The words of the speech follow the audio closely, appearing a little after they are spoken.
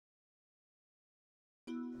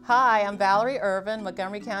Hi, I'm Valerie Ervin,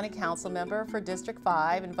 Montgomery County Councilmember for District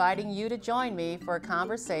 5, inviting you to join me for a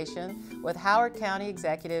conversation with Howard County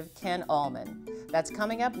Executive Ken Ulman. That's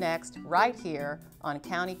coming up next, right here on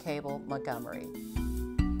County Cable Montgomery.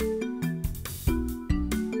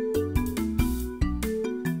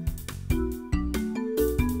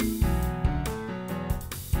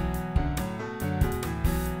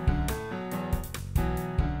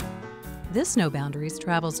 This No Boundaries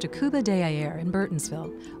travels to Cuba de Ayer in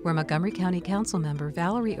Burtonsville, where Montgomery County Councilmember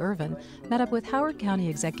Valerie Ervin met up with Howard County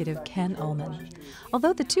Executive Ken Ulman.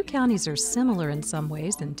 Although the two counties are similar in some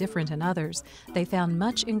ways and different in others, they found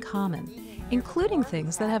much in common, including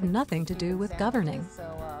things that have nothing to do with governing.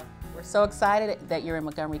 We're so excited that you're in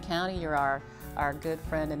Montgomery County. You're our good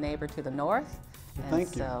friend and neighbor to the north.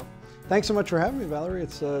 Thank you. Thanks so much for having me, Valerie.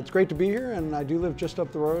 It's great to be here, and I do live just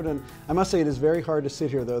up the road. And I must say, it is very hard to sit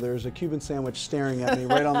here, though. There's a Cuban sandwich staring at me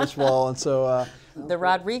right on this wall, and so. The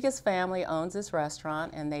Rodriguez family owns this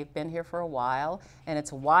restaurant, and they've been here for a while, and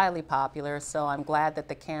it's widely popular. So I'm glad that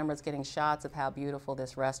the camera's getting shots of how beautiful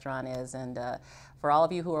this restaurant is. And for all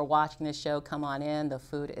of you who are watching this show, come on in. The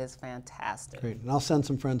food is fantastic. Great, and I'll send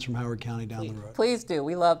some friends from Howard County down the road. Please do.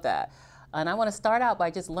 We love that. And I want to start out by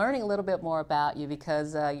just learning a little bit more about you,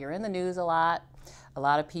 because you're in the news a lot. A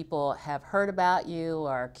lot of people have heard about you,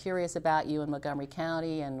 are curious about you in Montgomery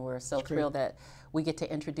County, and we're so thrilled that we get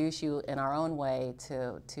to introduce you in our own way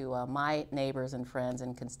to my neighbors and friends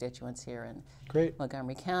and constituents here in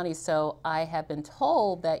Montgomery County. So I have been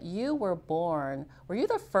told that you were born, were you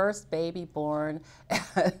the first baby born?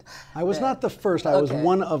 I was not the first, I was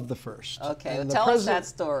one of the first. Okay, well, tell us that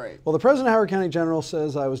story. Well, the president of Howard County General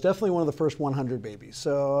says I was definitely one of the first 100 babies,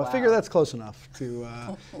 so I figure that's close enough to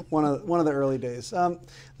one of the early days.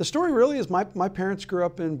 The story really is my parents grew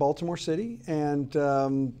up in Baltimore City, and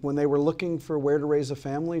when they were looking for where to raise a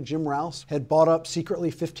family, Jim Rouse had bought up secretly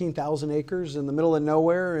 15,000 acres in the middle of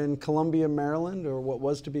nowhere in Columbia, Maryland, or what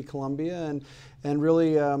was to be Columbia, and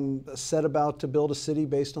really set about to build a city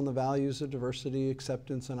based on the values of diversity,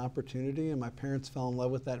 acceptance, and opportunity. And my parents fell in love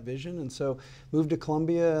with that vision, and so moved to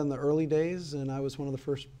Columbia in the early days, and I was one of the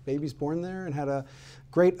first babies born there, and had a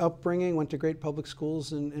great upbringing, went to great public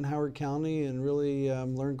schools in Howard County, and really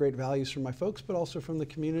learned great values from my folks, but also from the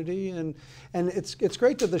community. And it's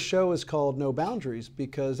great that the show is called No Boundaries,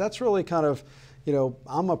 because that's really kind of, you know,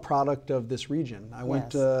 I'm a product of this region. I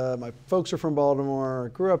went, my folks are from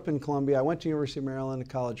Baltimore, grew up in Columbia. I went to University of Maryland at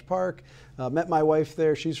College Park, met my wife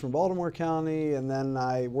there. She's from Baltimore County, and then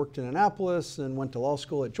I worked in Annapolis and went to law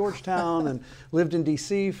school at Georgetown and lived in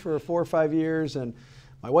DC for 4 or 5 years. And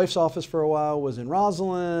my wife's office for a while was in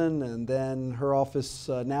Roslyn, and then her office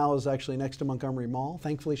now is actually next to Montgomery Mall.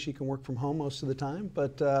 Thankfully, she can work from home most of the time,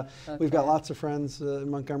 but we've got lots of friends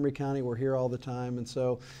in Montgomery County. We're here all the time, and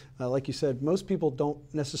so, like you said, most people don't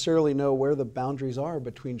necessarily know where the boundaries are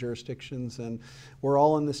between jurisdictions, and we're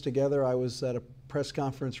all in this together. I was at a press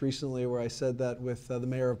conference recently where I said that with the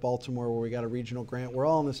mayor of Baltimore, where we got a regional grant. We're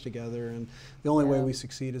all in this together, and the only way we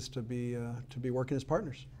succeed is to be working as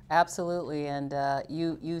partners. Absolutely, and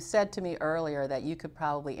you said to me earlier that you could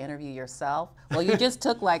probably interview yourself. Well, you just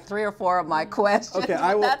took like 3 or 4 of my questions. Okay,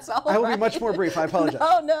 I will be much more brief. I apologize.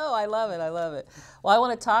 No, I love it. I love it. Well, I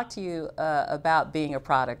want to talk to you about being a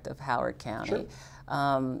product of Howard County.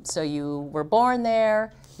 Sure. So you were born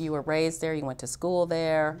there, you were raised there, you went to school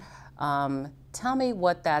there. Tell me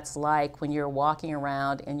what that's like when you're walking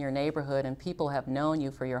around in your neighborhood and people have known you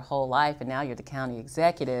for your whole life, and now you're the county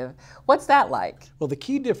executive. What's that like? Well, the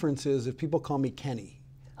key difference is if people call me Kenny,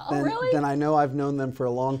 then I know I've known them for a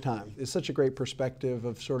long time. It's such a great perspective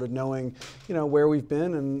of sort of knowing, you know, where we've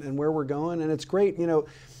been and where we're going. And it's great, you know,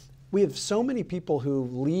 we have so many people who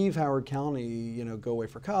leave Howard County, you know, go away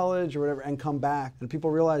for college or whatever, and come back. And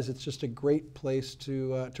people realize it's just a great place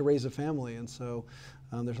to raise a family. And so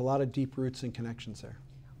there's a lot of deep roots and connections there.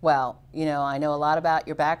 Well, you know, I know a lot about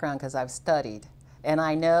your background because I've studied. And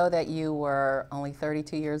I know that you were only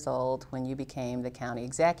 32 years old when you became the county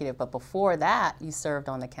executive, but before that, you served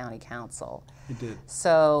on the county council. You did.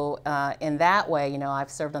 So in that way, you know,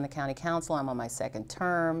 I've served on the county council, I'm on my 2nd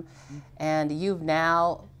term, and you've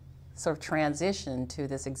now sort of transitioned to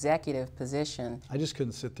this executive position. I just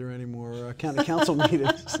couldn't sit through any more county council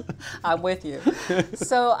meetings. I'm with you.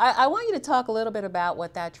 So I want you to talk a little bit about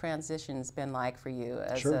what that transition's been like for you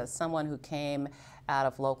as someone who came out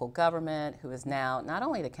of local government, who is now not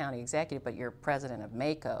only the county executive, but you're president of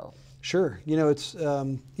MACO. Sure. You know, it's,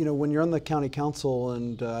 you know, when you're on the county council,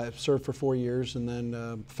 and I've served for 4 years, and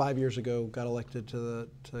then 5 years ago got elected to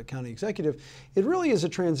the county executive, it really is a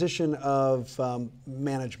transition of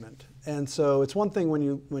management. And so it's one thing when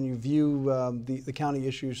you view the county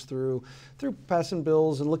issues through passing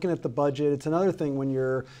bills and looking at the budget. It's another thing when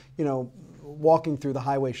you're, walking through the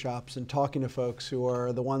highway shops and talking to folks who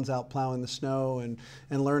are the ones out plowing the snow and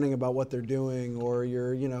learning about what they're doing, or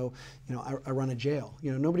you're, I run a jail.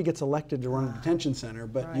 Nobody gets elected to run a detention center,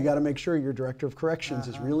 but right. You got to make sure your director of corrections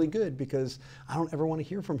is really good, because I don't ever want to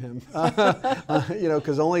hear from him.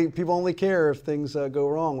 Because people only care if things go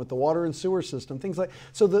wrong with the water and sewer system, things like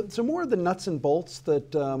so more of the nuts and bolts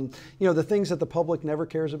that the things that the public never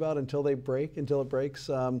cares about until it breaks,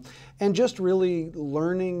 and just really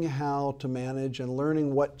learning how to manage and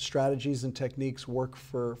learning what strategies and techniques work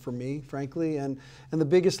for me, frankly. And the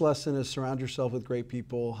biggest lesson is surround yourself with great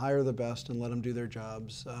people, hire the best, and let them do their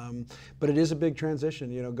jobs. But it is a big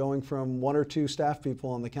transition, going from one or two staff people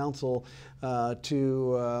on the council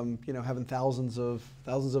to having thousands of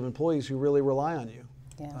employees who really rely on you.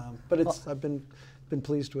 Yeah. I've been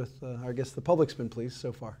pleased with. I guess the public's been pleased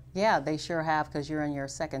so far. Yeah, they sure have, because you're in your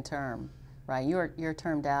second term. Right, you're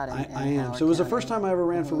termed out in I am. Howard So it was the County. first time I ever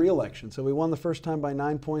ran for re-election. So we won the first time by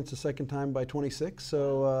 9 points, the second time by 26.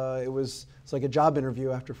 So it's like a job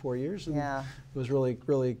interview after 4 years. And Yeah. It was really,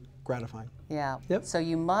 really gratifying. Yeah. Yep. So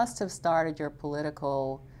you must have started your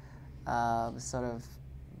political sort of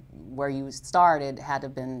where you started had to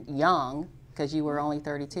have been young, because you were only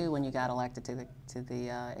 32 when you got elected to the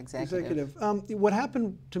executive. What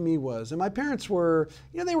happened to me was, and my parents were,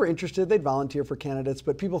 they were interested. They'd volunteer for candidates,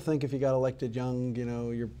 but people think if you got elected young,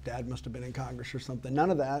 your dad must have been in Congress or something.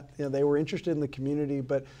 None of that. They were interested in the community.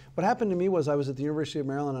 But what happened to me was I was at the University of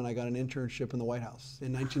Maryland, and I got an internship in the White House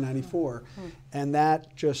in 1994, and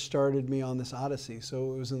that just started me on this odyssey.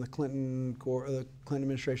 So it was in the Clinton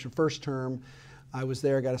administration, first term. I was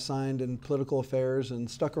there, got assigned in political affairs,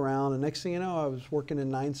 and stuck around. And next thing you know, I was working in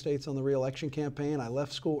 9 states on the re-election campaign. I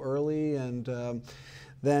left school early, and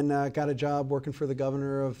then got a job working for the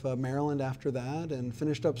governor of Maryland after that, and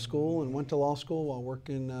finished up school and went to law school while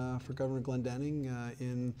working for Governor Glendening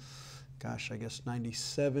in, I guess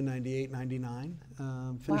 97, 98, 99.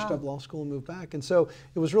 Finished Wow. up law school and moved back. And so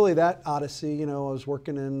it was really that odyssey. I was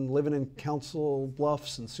living in Council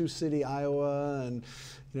Bluffs and Sioux City, Iowa, and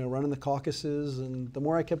running the caucuses. And the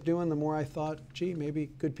more I kept doing, the more I thought, gee,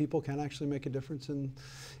 maybe good people can actually make a difference in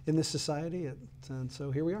this society. And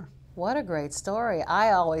so here we are. What a great story.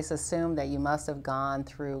 I always assumed that you must have gone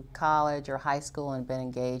through college or high school and been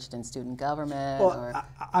engaged in student government. Well,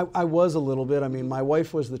 I was a little bit. I mean, my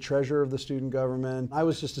wife was the treasurer of the student government. I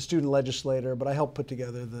was just a student legislator, but I helped put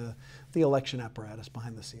together the election apparatus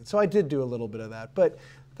behind the scenes. So I did do a little bit of that, but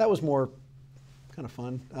that was more kind of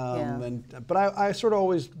fun. But I sort of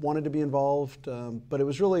always wanted to be involved, but it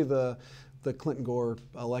was really the Clinton-Gore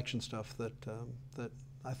election stuff that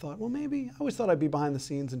I thought, well, maybe. I always thought I'd be behind the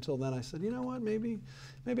scenes until then. I said, you know what, maybe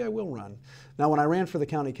I will run. Now, when I ran for the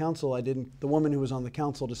county council, the woman who was on the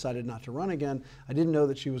council decided not to run again. I didn't know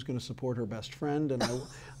that she was going to support her best friend, and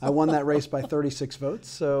I won that race by 36 votes.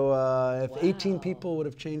 So if 18 people would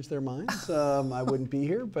have changed their minds, I wouldn't be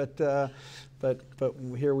here, but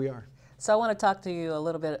here we are. So I want to talk to you a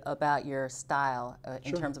little bit about your style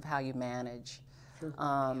in Sure. terms of how you manage.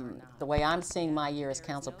 The way I'm seeing my year as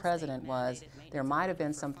council president was there might have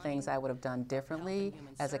been some things I would have done differently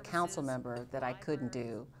as a council member that I couldn't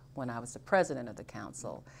do when I was the president of the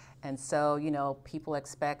council. And so, people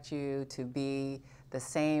expect you to be the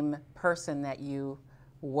same person that you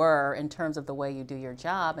were in terms of the way you do your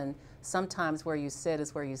job, and sometimes where you sit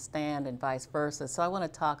is where you stand and vice versa. So I want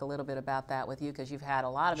to talk a little bit about that with you, because you've had a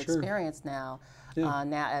lot of Sure. experience now. Yeah.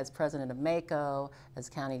 Now as president of MACO, as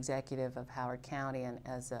county executive of Howard County, and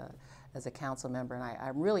as a council member, and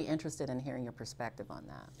I'm really interested in hearing your perspective on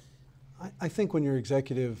that. I think when you're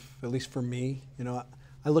executive, at least for me,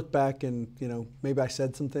 I look back and maybe I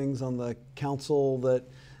said some things on the council that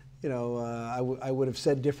I would have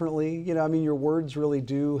said differently. Your words really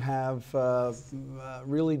do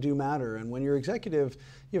matter. And when you're executive,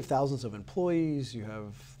 you have thousands of employees. You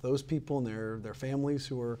have those people and their families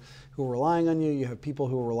who are relying on you. You have people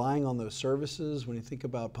who are relying on those services. When you think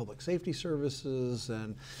about public safety services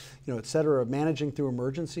and et cetera, managing through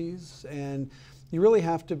emergencies, and you really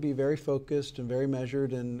have to be very focused and very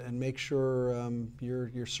measured and make sure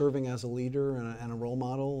you're serving as a leader and a role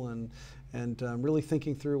model and really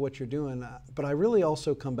thinking through what you're doing. But I really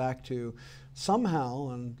also come back to somehow,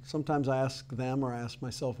 and sometimes I ask them or I ask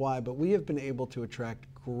myself why, but we have been able to attract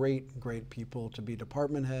great people to be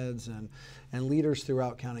department heads and leaders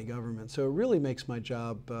throughout county government. So it really makes my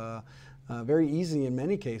job very easy in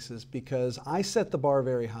many cases, because I set the bar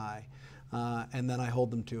very high and then I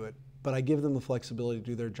hold them to it. But I give them the flexibility to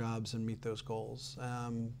do their jobs and meet those goals.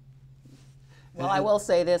 Well, I will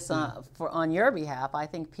say this on your behalf. I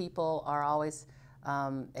think people are always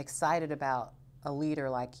excited about a leader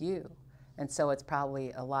like you. And so it's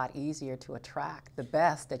probably a lot easier to attract the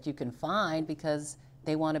best that you can find because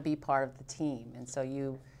they want to be part of the team. And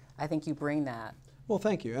so I think you bring that. Well,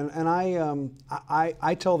 thank you. And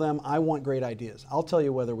I tell them I want great ideas. I'll tell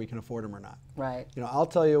you whether we can afford them or not. Right. I'll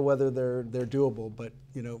tell you whether they're doable, but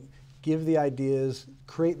give the ideas,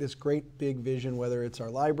 create this great big vision, whether it's our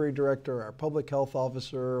library director, our public health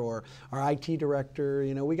officer, or our IT director.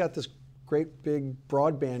 We got this great big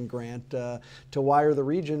broadband grant to wire the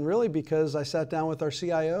region, really because I sat down with our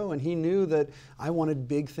CIO and he knew that I wanted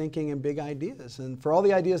big thinking and big ideas. And for all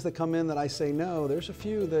the ideas that come in that I say no, there's a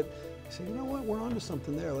few that I say, you know what, we're onto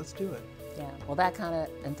something there, let's do it. Yeah, well, that kind of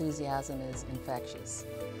enthusiasm is infectious.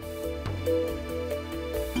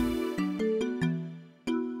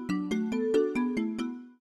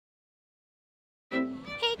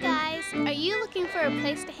 Are you looking for a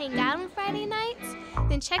place to hang out on Friday nights?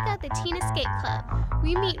 Then check out the Teen Escape Club.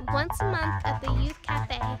 We meet once a month at the Youth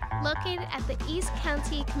Cafe, located at the East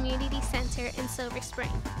County Community Center in Silver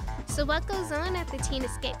Spring. So what goes on at the Teen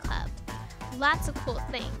Escape Club? Lots of cool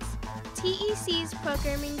things. TEC's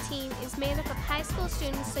programming team is made up of high school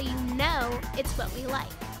students, so you know it's what we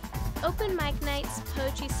like. Open mic nights,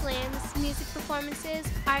 poetry slams, music performances,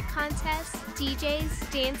 art contests,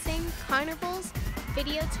 DJs, dancing, carnivals,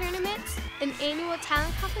 video tournaments, an annual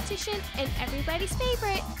talent competition, and everybody's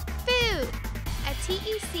favorite, food! At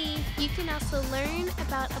TEC, you can also learn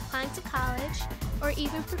about applying to college or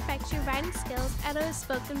even perfect your writing skills at a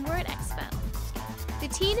spoken word expo. The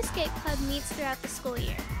Teen Escape Club meets throughout the school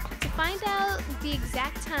year. To find out the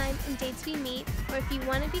exact time and dates we meet, or if you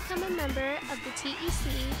want to become a member of the TEC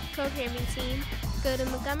programming team, go to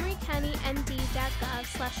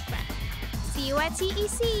montgomerycountymd.gov/friend. See you at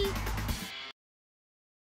TEC!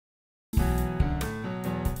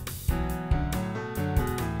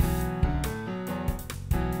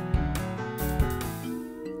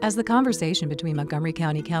 As the conversation between Montgomery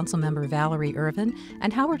County Councilmember Valerie Ervin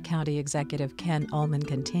and Howard County Executive Ken Ulman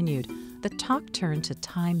continued, the talk turned to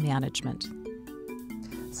time management.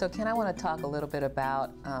 So Ken, I want to talk a little bit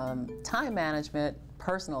about time management,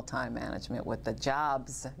 personal time management with the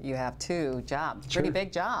jobs. You have 2 jobs, pretty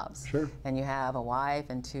big jobs. Sure. And you have a wife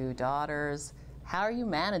and 2 daughters. How are you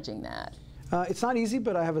managing that? It's not easy,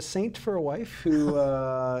 but I have a saint for a wife who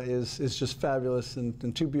is just fabulous,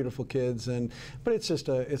 and 2 beautiful kids. But it's just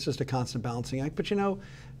a constant balancing act. But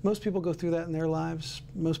most people go through that in their lives.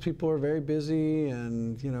 Most people are very busy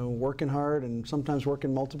and working hard and sometimes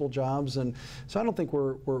working multiple jobs. And so I don't think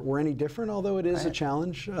we're any different, although it is a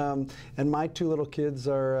challenge. And my 2 little kids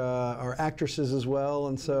are actresses as well,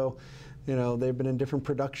 and so. They've been in different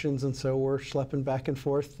productions, and so we're schlepping back and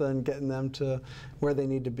forth and getting them to where they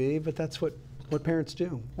need to be. But that's what parents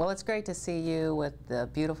do. Well, it's great to see you with the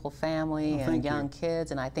beautiful family and young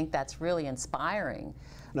kids, and I think that's really inspiring.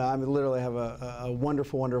 No, I literally have a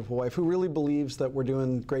wonderful, wonderful wife who really believes that we're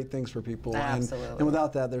doing great things for people. Absolutely. And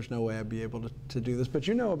without that, there's no way I'd be able to do this. But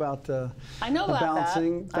about I know about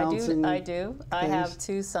balancing. I do. I have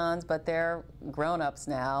 2 sons, but they're grown-ups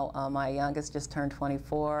now. My youngest just turned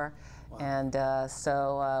 24. Wow. And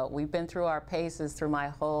so we've been through our paces through my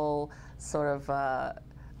whole sort of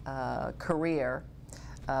career.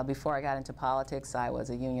 Before I got into politics, I was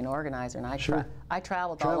a union organizer, and I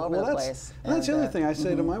traveled all over the place. That's the other thing I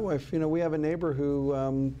say to my wife. We have a neighbor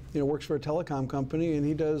who works for a telecom company, and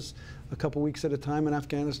he does a couple weeks at a time in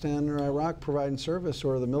Afghanistan or Iraq providing service,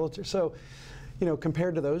 or the military. So,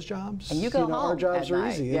 compared to those jobs, and you go home our jobs at are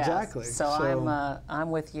night. easy. Yes. Exactly. So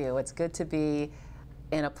I'm with you. It's good to be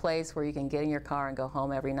in a place where you can get in your car and go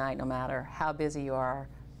home every night, no matter how busy you are,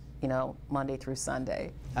 Monday through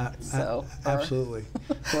Sunday. Absolutely.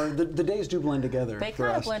 Or the days do blend together. They for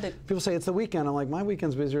kind us. of blended. People say it's the weekend. I'm like, my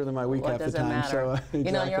weekend's busier than my week half the time. Matter. So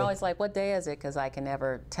exactly. You're always like, what day is it? Because I can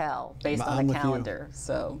never tell based on the calendar.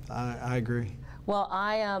 So I agree. Well,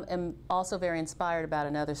 I am also very inspired about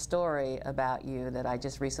another story about you that I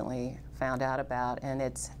just recently found out about, and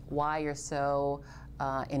it's why you're so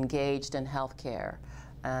engaged in healthcare.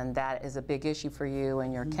 And that is a big issue for you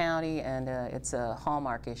in your county, and it's a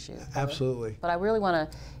hallmark issue. Absolutely. But I really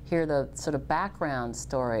want to hear the sort of background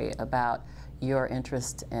story about your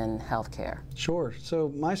interest in healthcare. Sure.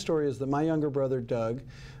 So my story is that my younger brother, Doug,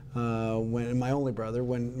 my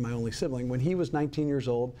only sibling, when he was 19 years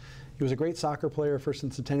old, he was a great soccer player first in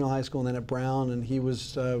Centennial High School and then at Brown, and he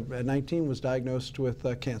was at 19 was diagnosed with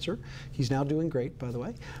cancer. He's now doing great, by the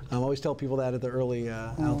way. I always tell people that at the early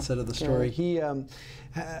outset of the story. He had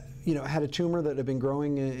a tumor that had been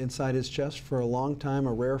growing inside his chest for a long time,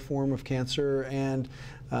 a rare form of cancer, and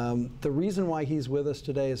the reason why he's with us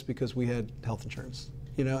today is because we had health insurance.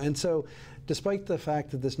 And so despite the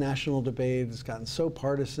fact that this national debate has gotten so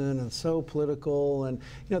partisan and so political, and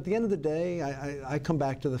at the end of the day, I come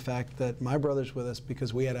back to the fact that my brother's with us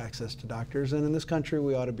because we had access to doctors, and in this country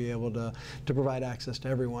we ought to be able to provide access to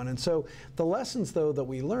everyone. And so the lessons, though, that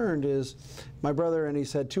we learned is my brother, and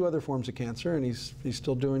he's had 2 other forms of cancer, and he's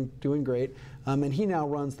still doing great. And he now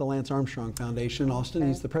runs the Lance Armstrong Foundation in Austin.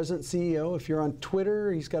 He's the president and CEO. If you're on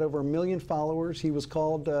Twitter, he's got over 1 million followers. He was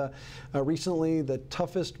called recently the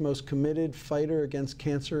toughest, most committed fighter against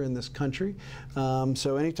cancer in this country.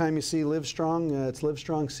 So anytime you see Live Strong, it's Live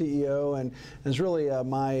Strong CEO, and it's really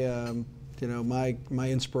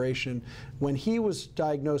my inspiration. When he was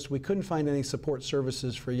diagnosed, we couldn't find any support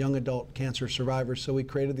services for young adult cancer survivors, so we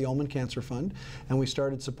created the Ulman Cancer Fund, and we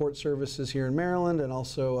started support services here in Maryland and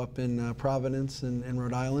also up in Providence and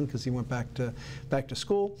Rhode Island, because he went back to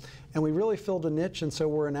school. And we really filled a niche, and so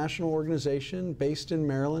we're a national organization based in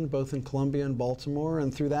Maryland, both in Columbia and Baltimore,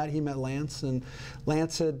 and through that he met Lance, and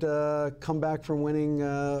Lance had come back from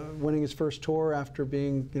winning his first tour after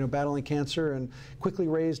being battling cancer, and quickly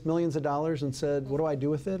raised millions of dollars and said, what do I do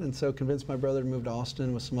with it? And so convinced my brother to move to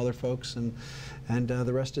Austin with some other folks, and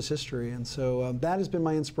the rest is history. And so that has been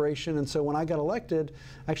my inspiration. And so when I got elected,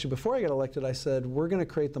 actually before I got elected, I said, we're going to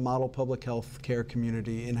create the model public health care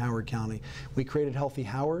community in Howard County. We created Healthy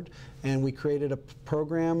Howard, and we created a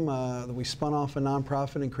program that we spun off a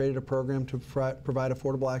nonprofit and created a program to provide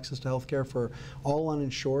affordable access to health care for all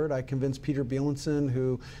uninsured. I convinced Peter Bielenson,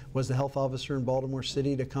 who was the health officer in Baltimore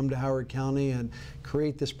City, to come to Howard County and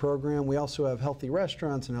create this program. We also have healthy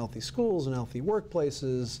restaurants and healthy schools and healthy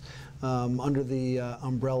workplaces under the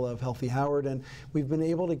umbrella of Healthy Howard, and we've been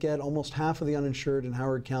able to get almost half of the uninsured in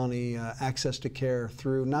Howard County access to care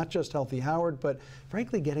through not just Healthy Howard, but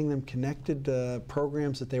frankly getting them connected to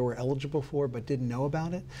programs that they were eligible for but didn't know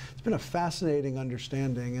about it. It's been a fascinating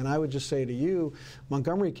understanding, and I would just say to you,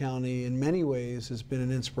 Montgomery County in many ways has been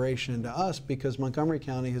an inspiration to us, because Montgomery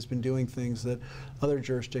County has been doing things that other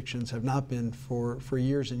jurisdictions have not been for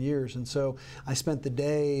years and years. And so I spent the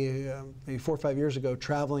day maybe 4 or 5 years ago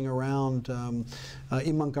traveling around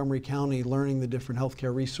in Montgomery County, learning the different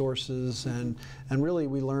healthcare resources, and really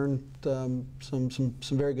we learned some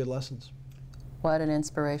very good lessons. What an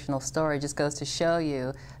inspirational story. It just goes to show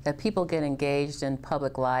you that people get engaged in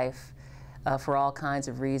public life for all kinds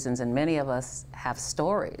of reasons, and many of us have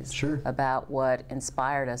stories about what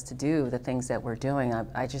inspired us to do the things that we're doing.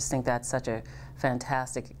 I just think that's such a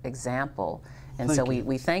fantastic example. And so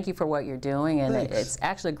we thank you for what you're doing, and it's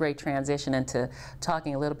actually a great transition into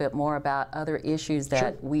talking a little bit more about other issues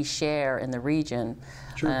that we share in the region.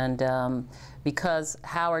 And because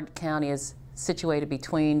Howard County is situated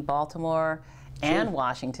between Baltimore and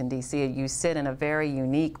Washington, D.C., you sit in a very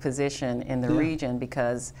unique position in the region,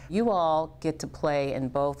 because you all get to play in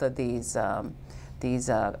both of these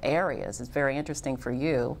areas. It's very interesting for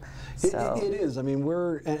you. So. It is. I mean,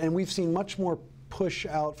 we've seen much more push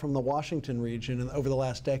out from the Washington region over the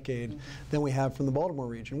last decade than we have from the Baltimore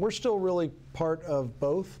region. We're still really part of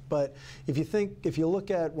both, but if you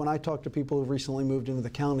look at when I talk to people who've recently moved into the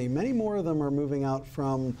county, many more of them are moving out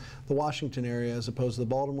from the Washington area as opposed to the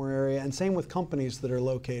Baltimore area, and same with companies that are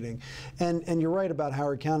locating. And you're right about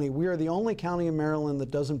Howard County. We are the only county in Maryland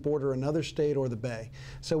that doesn't border another state or the Bay.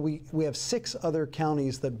 So we have 6 other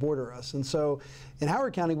counties that border us. And so in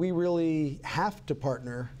Howard County, we really have to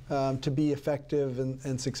partner to be effective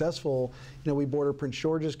and successful. We border Prince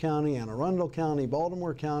George's County, Anne Arundel County,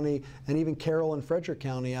 Baltimore County, and even Carroll and Frederick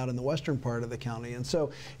County out in the western part of the county. And so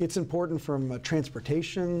it's important from a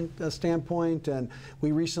transportation standpoint, and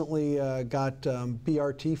we recently got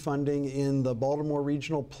BRT funding in the Baltimore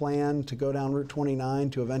Regional Plan to go down Route 29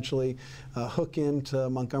 to eventually hook into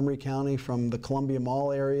Montgomery County from the Columbia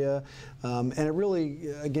Mall area. And it really,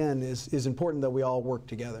 again, is important that we all work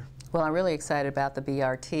together. Well, I'm really excited about the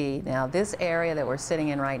BRT. Now, this area that we're sitting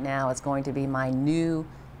in right now is going to be my new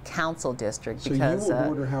council district, because you will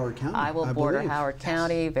border Howard County. I will border Howard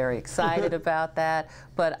County. Very excited about that.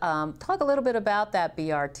 But talk a little bit about that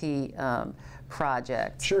BRT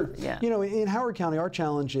project. Sure. Yeah. In Howard County, our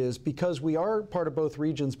challenge is, because we are part of both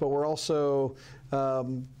regions, but we're also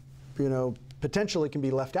potentially can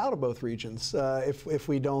be left out of both regions if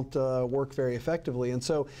we don't work very effectively. And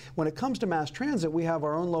so when it comes to mass transit, we have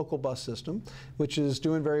our own local bus system, which is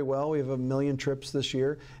doing very well. We have 1 million trips this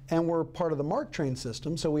year, and we're part of the MARC train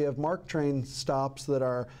system. So we have MARC train stops that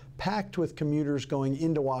are packed with commuters going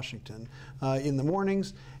into Washington in the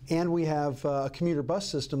mornings. And we have a commuter bus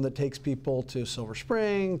system that takes people to Silver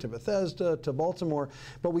Spring, to Bethesda, to Baltimore.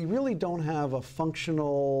 But we really don't have a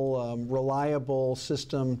functional, reliable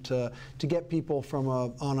system to get people from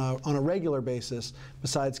on a regular basis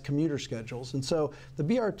besides commuter schedules. And so the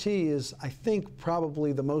BRT is, I think,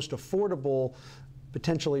 probably the most affordable,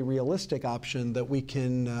 potentially realistic option that we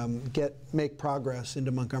can make progress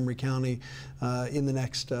into Montgomery County in the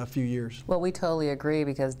next few years. Well, we totally agree,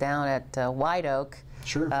 because down at White Oak,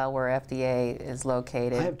 sure. Where FDA is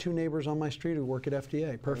located. I have 2 neighbors on my street who work at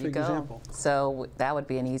FDA. Perfect example. So that would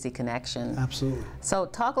be an easy connection. Absolutely. So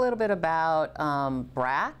talk a little bit about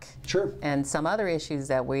BRAC. Sure. And some other issues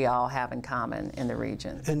that we all have in common in the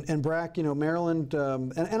region. And BRAC, you know, Maryland,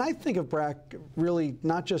 and I think of BRAC really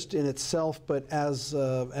not just in itself, but as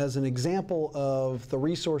an example of the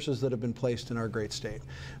resources that have been placed in our great state.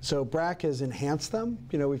 So BRAC has enhanced them.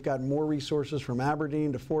 You know, we've got more resources from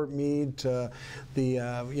Aberdeen to Fort Meade to the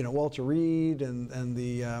Walter Reed and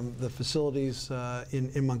the facilities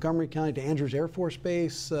in Montgomery County to Andrews Air Force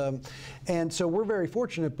Base, and so we're very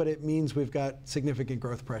fortunate. But it means we've got significant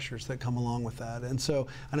growth pressures that come along with that. And so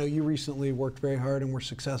I know you recently worked very hard and were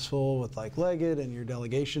successful with like Leggett and your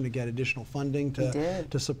delegation to get additional funding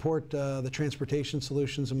to support the transportation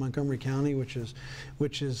solutions in Montgomery County, which is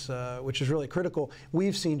really critical.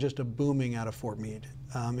 We've seen just a booming out of Fort Meade.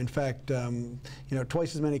 In fact,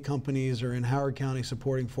 twice as many companies are in Howard County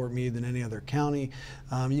supporting Fort Meade than any other county.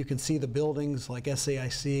 You can see the buildings like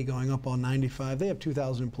SAIC going up on 95. They have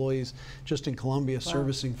 2,000 employees just in Columbia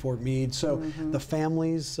servicing Fort Meade. So the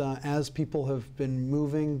families, as people have been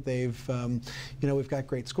moving, they've, we've got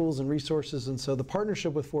great schools and resources, and so the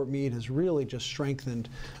partnership with Fort Meade has really just strengthened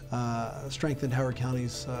Howard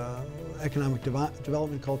County's economic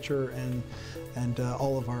development culture and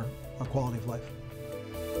all of our quality of life.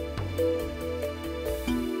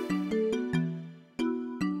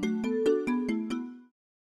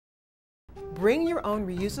 Bring your own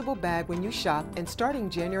reusable bag when you shop, and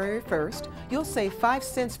starting January 1st, you'll save 5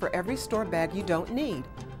 cents for every store bag you don't need.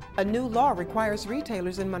 A new law requires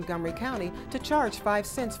retailers in Montgomery County to charge 5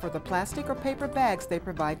 cents for the plastic or paper bags they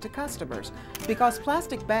provide to customers, because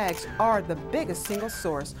plastic bags are the biggest single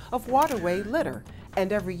source of waterway litter.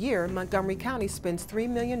 And every year, Montgomery County spends $3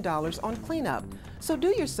 million on cleanup. So do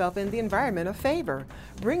yourself and the environment a favor.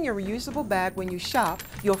 Bring your reusable bag when you shop.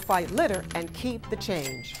 You'll fight litter and keep the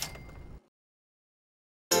change.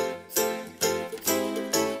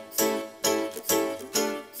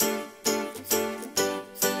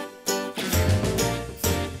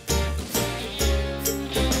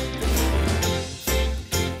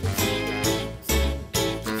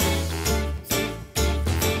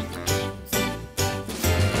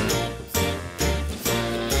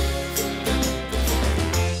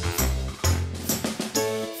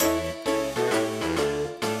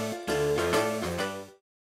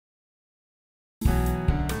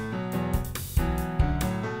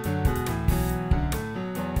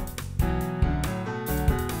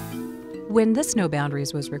 When This No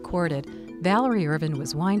Boundaries was recorded, Valerie Ervin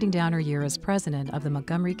was winding down her year as president of the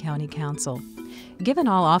Montgomery County Council. Given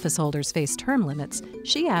all office holders face term limits,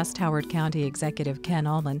 she asked Howard County Executive Ken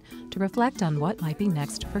Ulman to reflect on what might be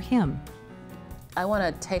next for him. I want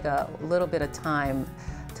to take a little bit of time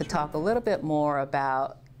to talk a little bit more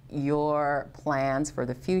about your plans for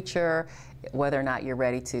the future, whether or not you're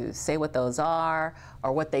ready to say what those are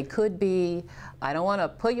or what they could be. I don't want to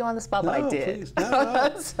put you on the spot, but I did. Please.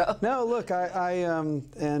 No. So. No, look,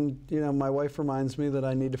 and my wife reminds me that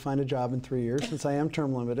I need to find a job in 3 years since I am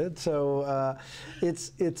term limited. So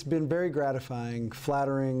it's been very gratifying,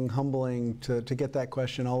 flattering, humbling to get that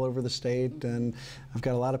question all over the state. And I've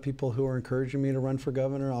got a lot of people who are encouraging me to run for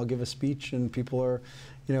governor. I'll give a speech and people are,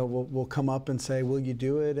 will come up and say, will you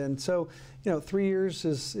do it? And so, 3 years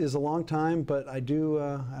is a long time, but I do,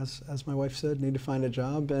 as my wife said, need to find a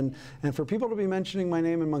job. And for people to be mentioning my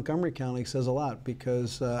name in Montgomery County says a lot,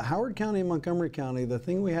 because Howard County and Montgomery County, the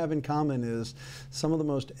thing we have in common is some of the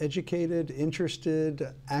most educated, interested,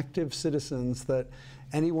 active citizens that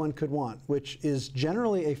anyone could want, which is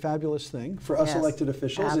generally a fabulous thing for us elected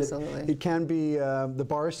officials. Absolutely. It can be, the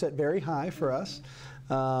bar is set very high for us.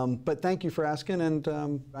 But thank you for asking, and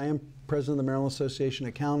I am president of the Maryland Association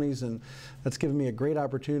of Counties, and that's given me a great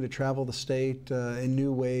opportunity to travel the state in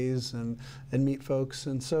new ways and meet folks.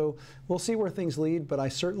 And so we'll see where things lead, but I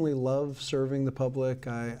certainly love serving the public.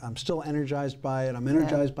 I'm still energized by it. I'm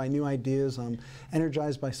energized by new ideas. I'm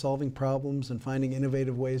energized by solving problems and finding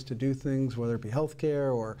innovative ways to do things, whether it be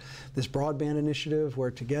healthcare or this broadband initiative,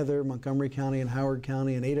 where together Montgomery County and Howard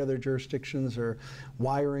County and 8 other jurisdictions are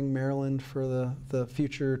wiring Maryland for the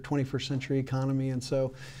future 21st century economy. And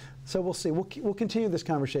so we'll see. We'll continue this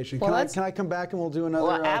conversation. Well, can I come back and we'll do another?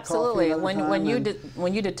 Well, absolutely. Coffee another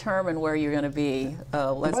When you determine where you're going to be, let's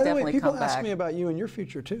by the definitely way, people come back. ask me about you and your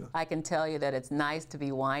future too. I can tell you that it's nice to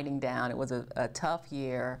be winding down. It was a tough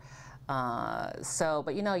year,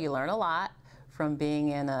 but you know, you learn a lot from being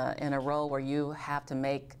in a role where you have to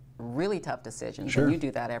make really tough decisions, Sure. and you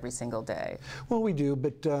do that every single day. Well, we do,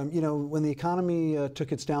 but you know, when the economy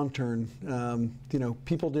took its downturn, you know,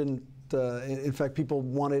 people didn't. In fact, people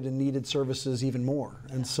wanted and needed services even more,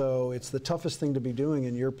 and so it's the toughest thing to be doing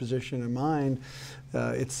in your position and mine.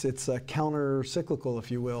 It's counter-cyclical,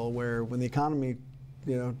 if you will, where when the economy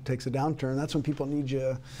takes a downturn, that's when people need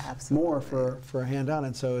you more for a hand out.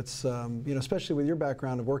 And so it's, especially with your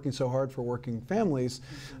background of working so hard for working families,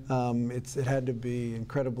 it had to be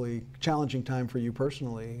incredibly challenging time for you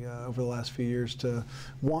personally over the last few years to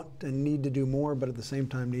want and need to do more, but at the same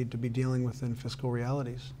time need to be dealing within fiscal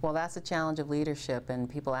realities. Well, that's the challenge of leadership, and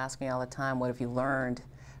people ask me all the time, what have you learned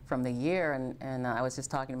from the year? And I was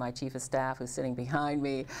just talking to my chief of staff who's sitting behind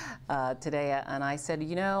me today, and I said,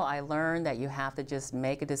 I learned that you have to just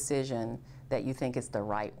make a decision that you think is the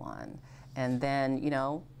right one. And then,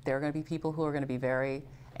 there are going to be people who are going to be very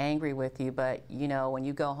angry with you, but when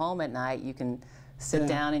you go home at night, you can sit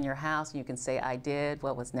down in your house and you can say, I did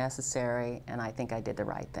what was necessary, and I think I did the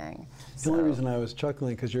right thing. The only reason I was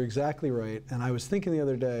chuckling, because you're exactly right, and I was thinking the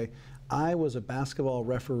other day, I was a basketball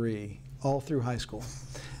referee all through high school.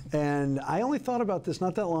 And I only thought about this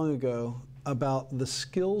not that long ago, about the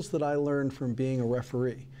skills that I learned from being a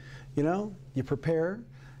referee. You prepare,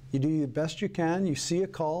 you do the best you can, you see a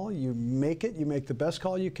call, you make the best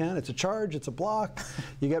call you can. It's a charge, it's a block.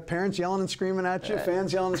 You get parents yelling and screaming at you,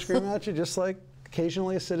 fans yelling and screaming at you, just like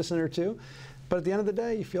occasionally a citizen or two. But at the end of the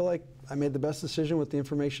day, you feel like I made the best decision with the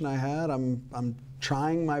information I had. I'm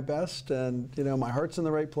trying my best, and my heart's in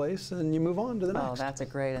the right place, and you move on to the next. Oh, that's a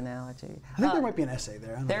great analogy. I think there might be an essay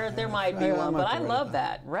there. There might be one, but I love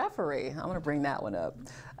that. Referee, I'm going to bring that one up.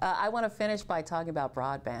 I want to finish by talking about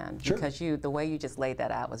broadband, Sure. because the way you just laid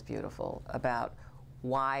that out was beautiful, about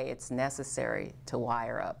why it's necessary to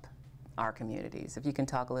wire up our communities. If you can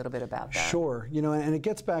talk a little bit about that. Sure. And it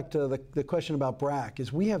gets back to the question about BRAC,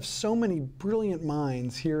 is we have so many brilliant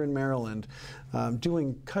minds here in Maryland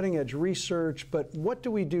doing cutting-edge research, but what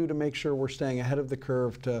do we do to make sure we're staying ahead of the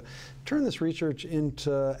curve to turn this research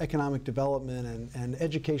into economic development and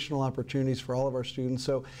educational opportunities for all of our students?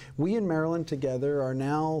 So we in Maryland together are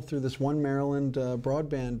now, through this One Maryland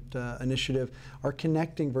broadband initiative, are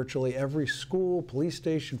connecting virtually every school, police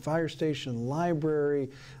station, fire station, library,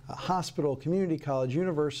 hospital, community college,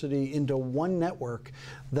 university into one network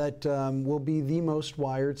that will be the most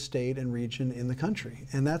wired state and region in the country.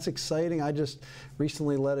 And that's exciting. I just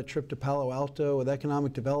recently led a trip to Palo Alto with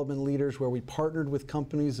economic development leaders where we partnered with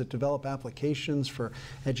companies that develop applications for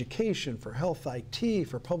education, for health IT,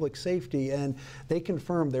 for public safety, and they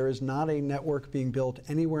confirmed there is not a network being built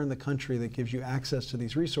anywhere in the country that gives you access to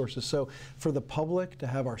these resources. So for the public to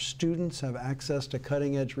have our students have access to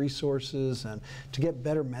cutting edge resources and to get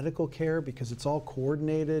better medical care, because it's all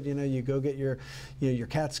coordinated. You go get your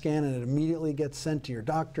CAT scan and it immediately gets sent to your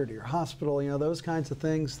doctor, to your hospital, those kinds of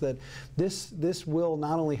things. That this will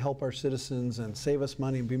not only help our citizens and save us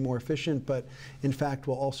money and be more efficient, but in fact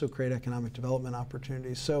will also create economic development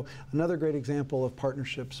opportunities. So another great example of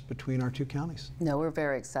partnerships between our two counties. No, we're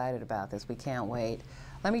very excited about this. We can't wait.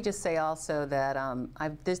 Let me just say also that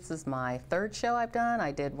this is my third show I've done.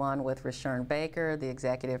 I did one with Rashern Baker, the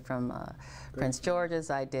executive from Prince George's.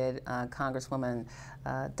 I did Congresswoman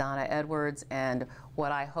Donna Edwards. And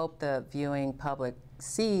what I hope the viewing public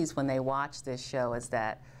sees when they watch this show is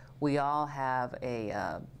that we all have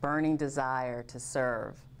a burning desire to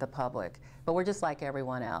serve the public. But we're just like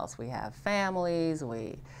everyone else. We have families,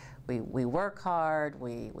 we work hard,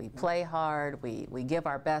 we play hard, we give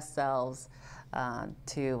our best selves.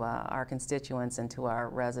 to our constituents and to our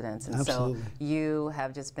residents. And Absolutely. so you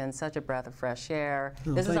have just been such a breath of fresh air.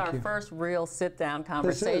 Oh, this is thank our you. first real sit-down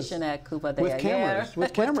conversation at Cuba de With Ayer. cameras.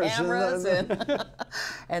 With cameras. And,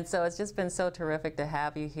 and so it's just been so terrific to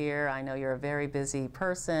have you here. I know you're a very busy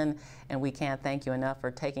person, and we can't thank you enough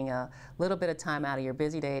for taking a little bit of time out of your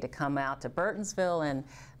busy day to come out to Burtonsville, and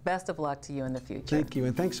best of luck to you in the future. Thank you,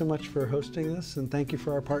 and thanks so much for hosting this, and thank you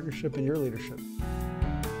for our partnership and your leadership.